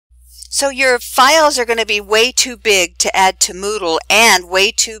So your files are going to be way too big to add to Moodle and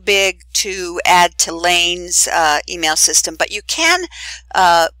way too big to add to Lane's email system, but you can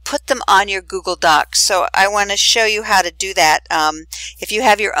put them on your Google Docs. So I want to show you how to do that. If you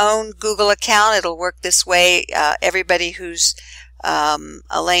have your own Google account, it'll work this way. Everybody who's a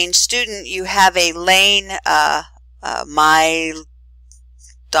Lane student, you have a Lane, my.lane,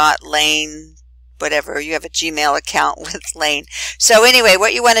 whatever, you have a Gmail account with Lane. So anyway,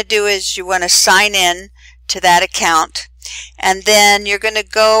 what you want to do is you want to sign in to that account, and then you're going to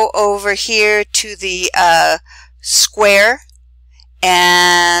go over here to the square,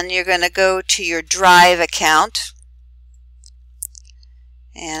 and you're going to go to your Drive account,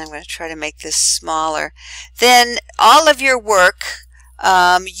 and I'm going to try to make this smaller. Then all of your work,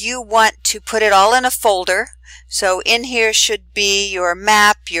 you want to put it all in a folder. So in here should be your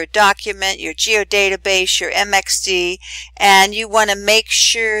map, your document, your geodatabase, your MXD, and you want to make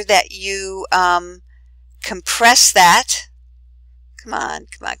sure that you compress that. Come on,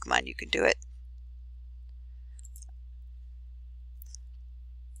 come on, come on, you can do it.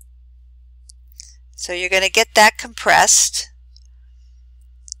 So you're going to get that compressed,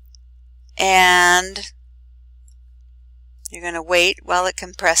 and you're going to wait while it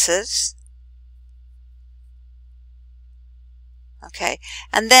compresses. Okay,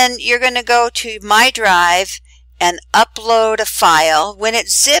 and then you're going to go to My Drive and upload a file. When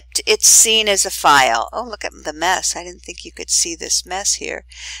it's zipped, it's seen as a file. Oh, look at the mess. I didn't think you could see this mess here.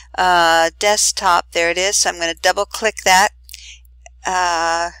 Desktop, there it is. So I'm going to double click that.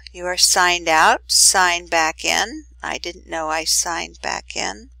 You are signed out. Sign back in. I didn't know I signed back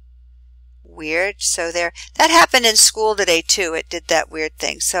in. Weird. So there, that happened in school today too. It did that weird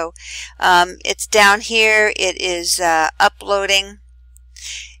thing. So it's down here. It is uploading.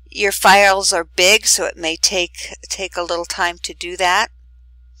 Your files are big, so it may take a little time to do that.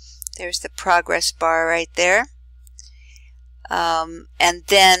 There's the progress bar right there. And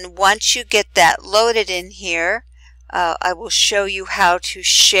then once you get that loaded in here, I will show you how to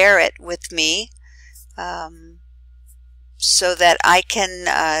share it with me so that I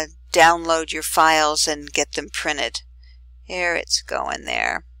can download your files and get them printed. Here it's going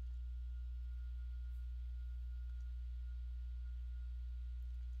there.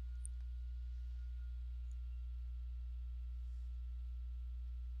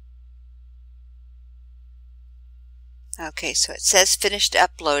 Okay, so it says finished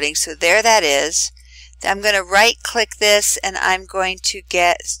uploading, so there that is. I'm going to right click this and I'm going to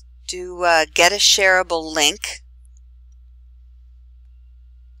get a shareable link.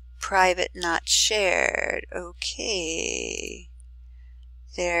 Private not shared. Okay.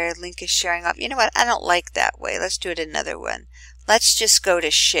 There, link is sharing up. You know what? I don't like that way. Let's do it another one. Let's just go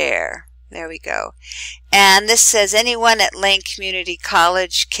to share. There we go. And this says anyone at Lane Community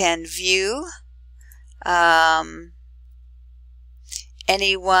College can view.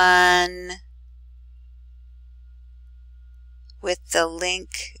 Anyone with the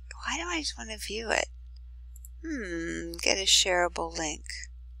link. Why do I just want to view it? Get a shareable link.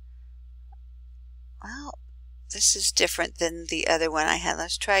 Well, this is different than the other one I had.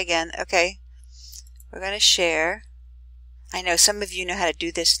 Let's try again. Okay. We're going to share. I know some of you know how to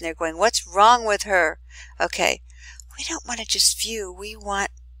do this and they're going, what's wrong with her? Okay. We don't want to just view. We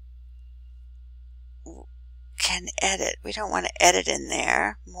want can edit. We don't want to edit in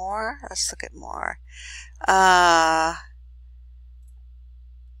there. More? Let's look at more.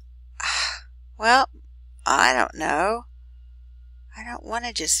 Well, I don't know. I don't want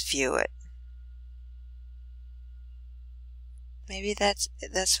to just view it. Maybe that's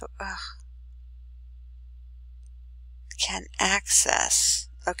what, can access.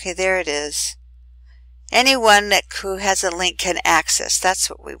 Okay, there it is. Anyone who has a link can access. That's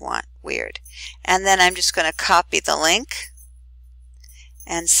what we want. Weird. And then I'm just going to copy the link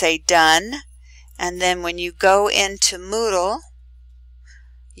and say done. And then when you go into Moodle,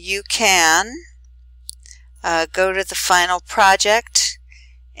 you can go to the final project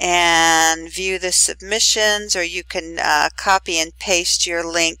and view the submissions, or you can copy and paste your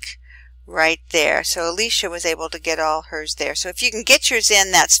link right there. So Alicia was able to get all hers there. So if you can get yours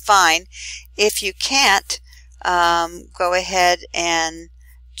in, that's fine. If you can't, go ahead and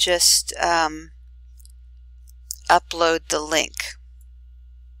just upload the link.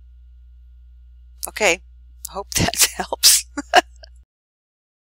 Okay, hope that helps.